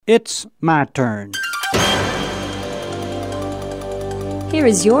It's my turn. Here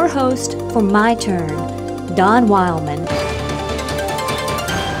is your host for My Turn, Don Wildman.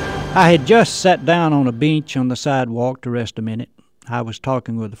 I had just sat down on a bench on the sidewalk to rest a minute. I was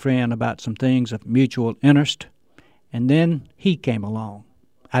talking with a friend about some things of mutual interest, and then he came along.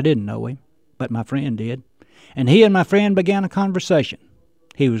 I didn't know him, but my friend did, and he and my friend began a conversation.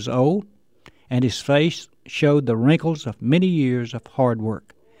 He was old, and his face showed the wrinkles of many years of hard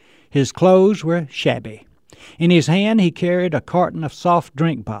work. His clothes were shabby. In his hand he carried a carton of soft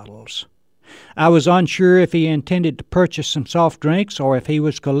drink bottles. I was unsure if he intended to purchase some soft drinks or if he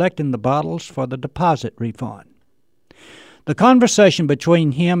was collecting the bottles for the deposit refund. The conversation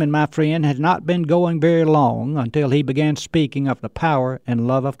between him and my friend had not been going very long until he began speaking of the power and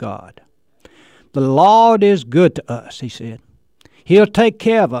love of God. "The Lord is good to us," he said. "He'll take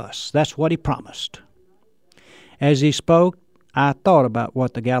care of us. That's what he promised." As he spoke, I thought about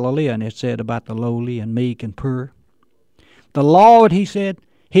what the Galilean had said about the lowly and meek and poor. "The Lord," he said,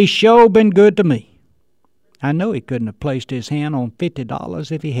 "He's sure been good to me." I know he couldn't have placed his hand on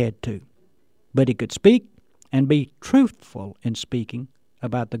 $50 if he had to, but he could speak and be truthful in speaking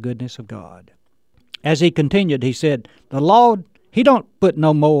about the goodness of God. As he continued, he said, "The Lord, He don't put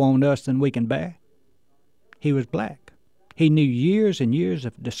no more on us than we can bear." He was black. He knew years and years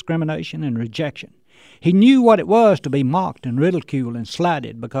of discrimination and rejection. He knew what it was to be mocked and ridiculed and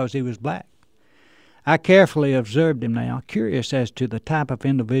slighted because he was black. I carefully observed him now, curious as to the type of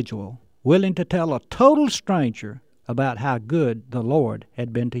individual willing to tell a total stranger about how good the Lord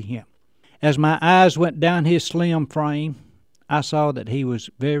had been to him. As my eyes went down his slim frame, I saw that he was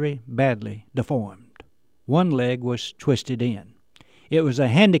very badly deformed. One leg was twisted in. It was a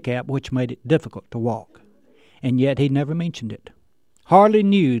handicap which made it difficult to walk, and yet he never mentioned it. Hardly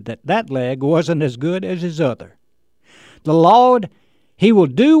knew that that leg wasn't as good as his other. "The Lord, He will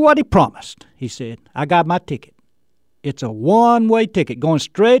do what He promised," he said. "I got my ticket. It's a one-way ticket going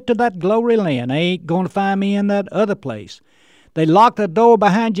straight to that glory land. They ain't going to find me in that other place. They locked the door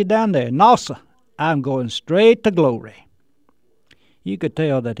behind you down there. No, sir, I'm going straight to glory." You could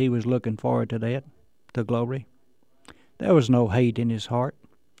tell that he was looking forward to that, to glory. There was no hate in his heart.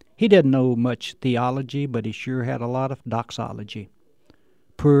 He didn't know much theology, but he sure had a lot of doxology.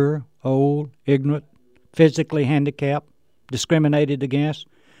 Poor, old, ignorant, physically handicapped, discriminated against,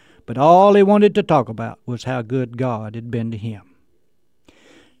 but all he wanted to talk about was how good God had been to him.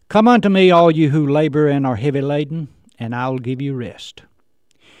 "Come unto me, all you who labor and are heavy laden, and I will give you rest."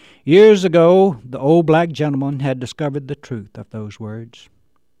 Years ago, the old black gentleman had discovered the truth of those words.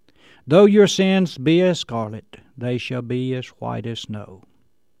 "Though your sins be as scarlet, they shall be as white as snow."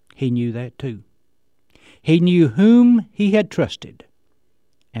 He knew that too. He knew whom he had trusted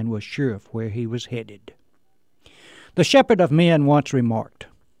and was sure of where he was headed. The shepherd of men once remarked,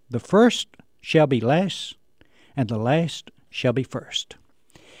 "The first shall be last, and the last shall be first."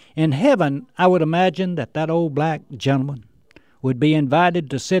 In heaven, I would imagine that old black gentleman would be invited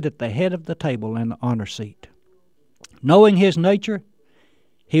to sit at the head of the table in the honor seat. Knowing his nature,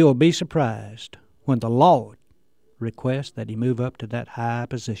 he will be surprised when the Lord requests that he move up to that high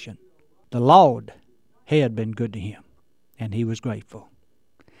position. The Lord had been good to him, and he was grateful.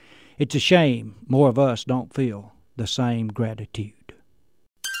 It's a shame more of us don't feel the same gratitude.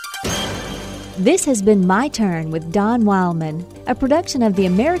 This has been My Turn with Don Wildman, a production of the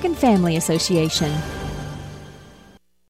American Family Association.